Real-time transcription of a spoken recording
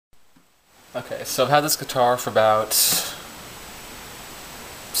Okay, so I've had this guitar for about since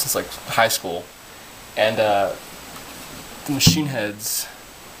like high school, and the machine heads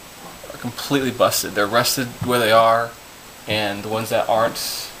are completely busted. They're rusted where they are, and the ones that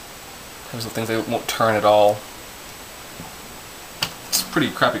aren't, those are the things that won't turn at all. It's a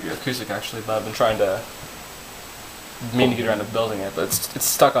pretty crappy acoustic actually, but I've been trying to mean to get around to building it, but it's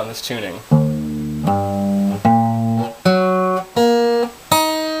stuck on this tuning.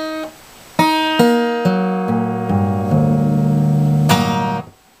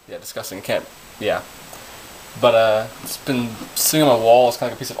 Yeah, disgusting. Can't. Yeah, but it's been sitting on my wall as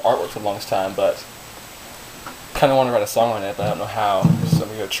kind of like a piece of artwork for the longest time, but kind of want to write a song on it, but I don't know how, so I'm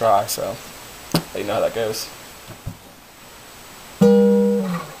gonna try. So let you know how that goes.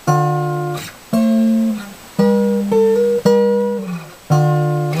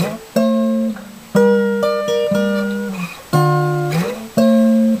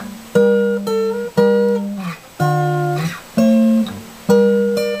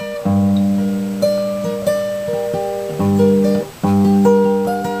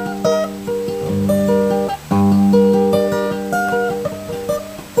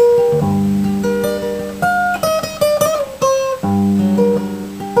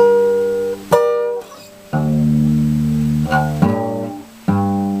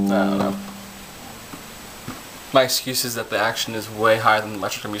 My excuse is that the action is way higher than the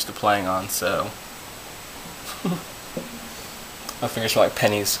electric I'm used to playing on, so my fingers feel like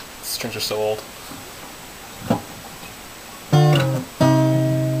pennies. Strings are so old.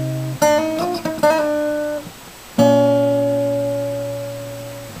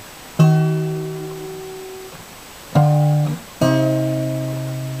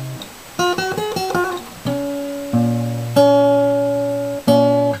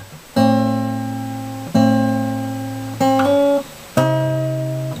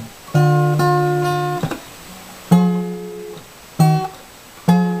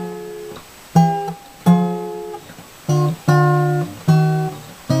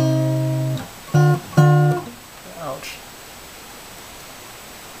 Ouch.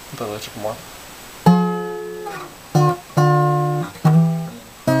 Play electric more.